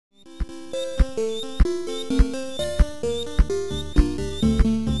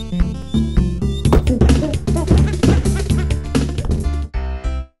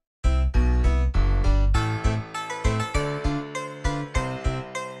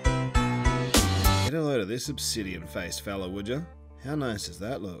of this obsidian-faced fella, would you? How nice does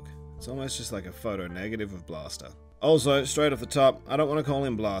that look? It's almost just like a photo negative of Blaster. Also, straight off the top, I don't want to call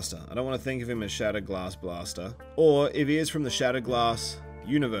him Blaster. I don't want to think of him as Shattered Glass Blaster. Or, if he is from the Shattered Glass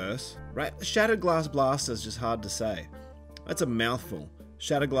universe, right? Shattered Glass Blaster is just hard to say. That's a mouthful.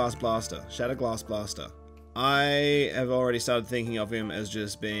 Shattered Glass Blaster. Shattered Glass Blaster. I have already started thinking of him as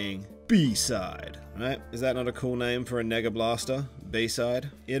just being B-side, right? Is that not a cool name for a nega blaster? B-side.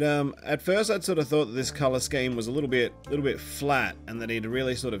 It at first I'd sort of thought that this color scheme was a little bit flat and that he'd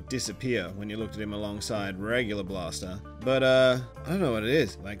really sort of disappear when you looked at him alongside regular Blaster. But I don't know what it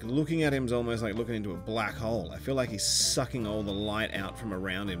is. Like, looking at him is almost like looking into a black hole. I feel like he's sucking all the light out from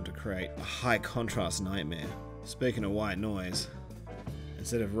around him to create a high contrast nightmare. Speaking of white noise,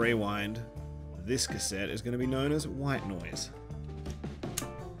 instead of rewind, this cassette is going to be known as white noise.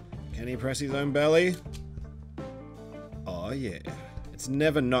 Can he press his own belly? Oh yeah. It's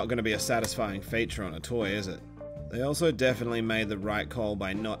never not going to be a satisfying feature on a toy, is it? They also definitely made the right call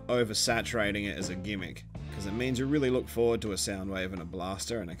by not oversaturating it as a gimmick, because it means you really look forward to a Soundwave and a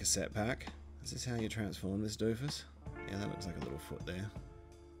Blaster and a cassette pack. Is this how you transform this doofus? Yeah, that looks like a little foot there.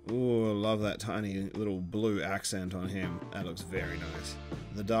 Ooh, I love that tiny little blue accent on him. That looks very nice.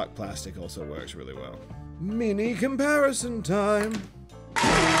 The dark plastic also works really well. Mini comparison time!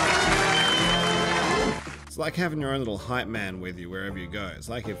 It's like having your own little hype man with you wherever you go. It's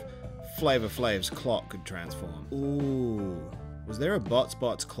like if Flavor Flav's clock could transform. Ooh. Was there a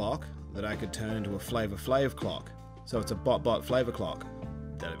Bots clock that I could turn into a Flavor Flav clock? So it's a Bot Flavor clock.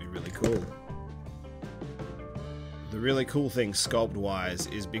 That'd be really cool. The really cool thing sculpt-wise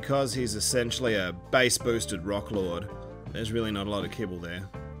is because he's essentially a bass-boosted rock lord, there's really not a lot of kibble there.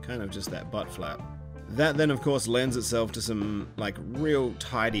 Kind of just that butt flap. That then of course lends itself to some like real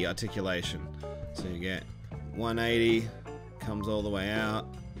tidy articulation. So you get 180, comes all the way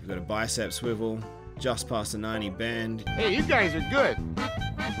out, you've got a bicep swivel, just past the 90 bend. Hey, you guys are good.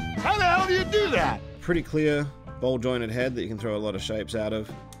 How the hell do you do that? Pretty clear, ball jointed head that you can throw a lot of shapes out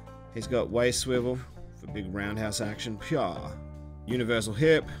of. He's got waist swivel for big roundhouse action, pure. Universal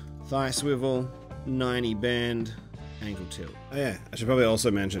hip, thigh swivel, 90 bend, ankle tilt. Oh yeah, I should probably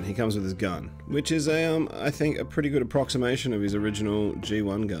also mention he comes with his gun, which is I think a pretty good approximation of his original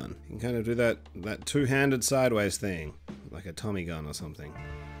G1 gun. You can kind of do that two-handed sideways thing, like a Tommy gun or something.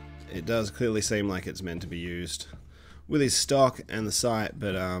 It does clearly seem like it's meant to be used with his stock and the sight,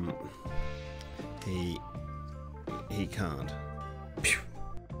 but he can't. Pew.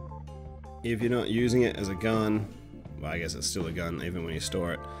 If you're not using it as a gun, well, I guess it's still a gun even when you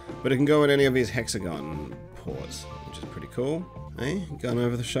store it, but it can go in any of his hexagon ports, which is pretty cool. Hey, gun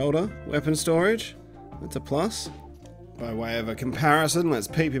over the shoulder, weapon storage, that's a plus. By way of a comparison, let's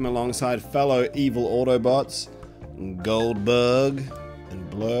peep him alongside fellow evil Autobots, Goldbug and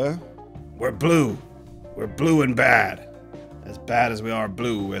Blur. We're blue. We're blue and bad. As bad as we are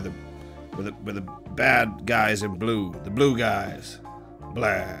blue, we're the bad guys in blue. The blue guys.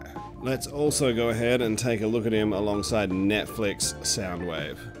 Blah. Let's also go ahead and take a look at him alongside Netflix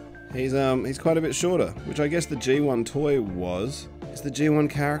Soundwave. He's quite a bit shorter, which I guess the G1 toy was. Is the G1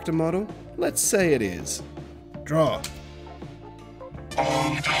 character model? Let's say it is. Draw.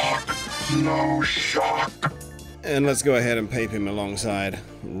 All talk, no shock. And let's go ahead and peep him alongside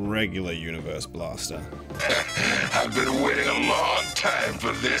regular Universe Blaster. I've been waiting a long time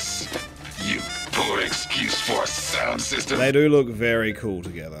for this. You poor excuse for a sound system. They do look very cool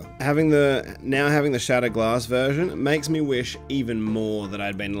together. Having the Shattered Glass version makes me wish even more that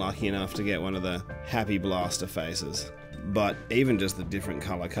I'd been lucky enough to get one of the Happy Blaster faces. But even just the different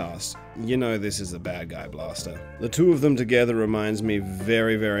color cast, you know this is the bad guy Blaster. The two of them together reminds me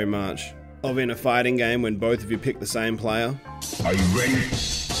very, very much of in a fighting game when both of you pick the same player. Are you ready?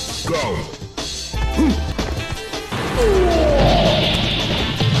 Go!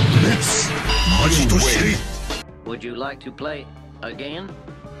 Would you like to play again?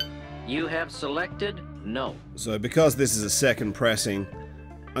 You have selected no. So because this is a second pressing,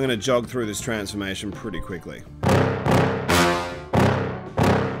 I'm going to jog through this transformation pretty quickly.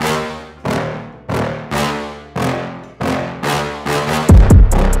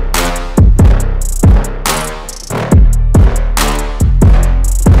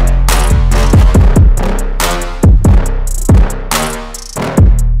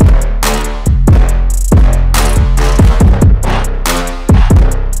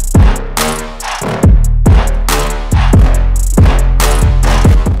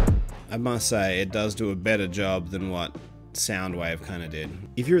 I must say, it does do a better job than what Soundwave kind of did.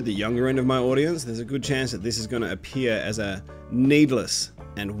 If you're at the younger end of my audience, there's a good chance that this is going to appear as a needless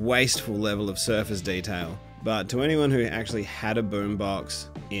and wasteful level of surface detail. But to anyone who actually had a boombox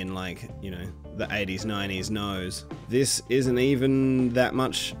in, like, you know, the 80s, 90s knows, this isn't even that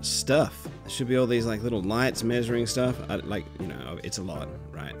much stuff. There should be all these like little lights measuring stuff. Like, you know, it's a lot,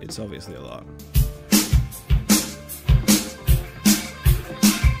 right? It's obviously a lot.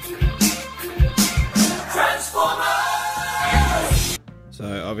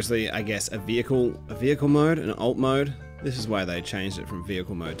 So obviously, I guess a vehicle mode, an alt mode. This is why they changed it from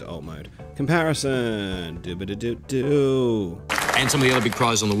vehicle mode to alt mode. Comparison. Do-ba-da-do-do. And some of the other big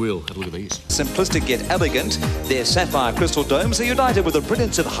prizes on the wheel. Have a look at these. Simplistic yet elegant, their sapphire crystal domes are united with the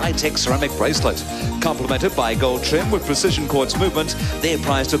brilliance of high-tech ceramic bracelet. Complemented by gold trim with precision quartz movement, they're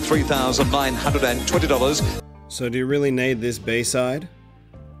priced at $3,920. So do you really need this B-side?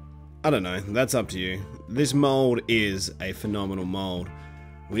 I don't know, that's up to you. This mold is a phenomenal mold.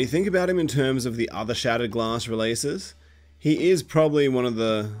 When you think about him in terms of the other Shattered Glass releases, he is probably one of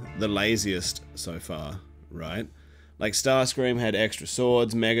the laziest so far, right? Like Starscream had extra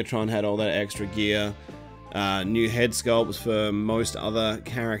swords, Megatron had all that extra gear, new head sculpts for most other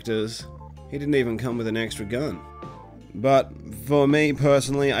characters. He didn't even come with an extra gun. But for me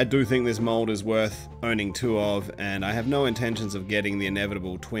personally, I do think this mold is worth owning 2 of, and I have no intentions of getting the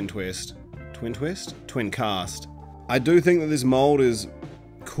inevitable twin cast. I do think that this mold is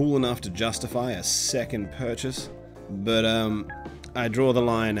cool enough to justify a second purchase, but I draw the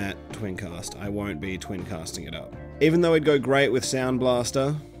line at twin cast. I won't be twin casting it up. Even though it'd go great with Sound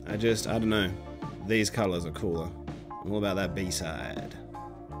Blaster, I don't know. These colors are cooler. I'm all about that B-side.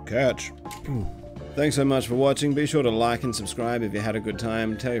 Catch. Thanks so much for watching. Be sure to like and subscribe if you had a good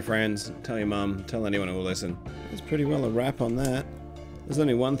time. Tell your friends, tell your mum, tell anyone who will listen. There's pretty well a wrap on that. There's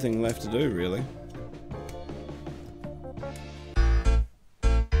only one thing left to do, really.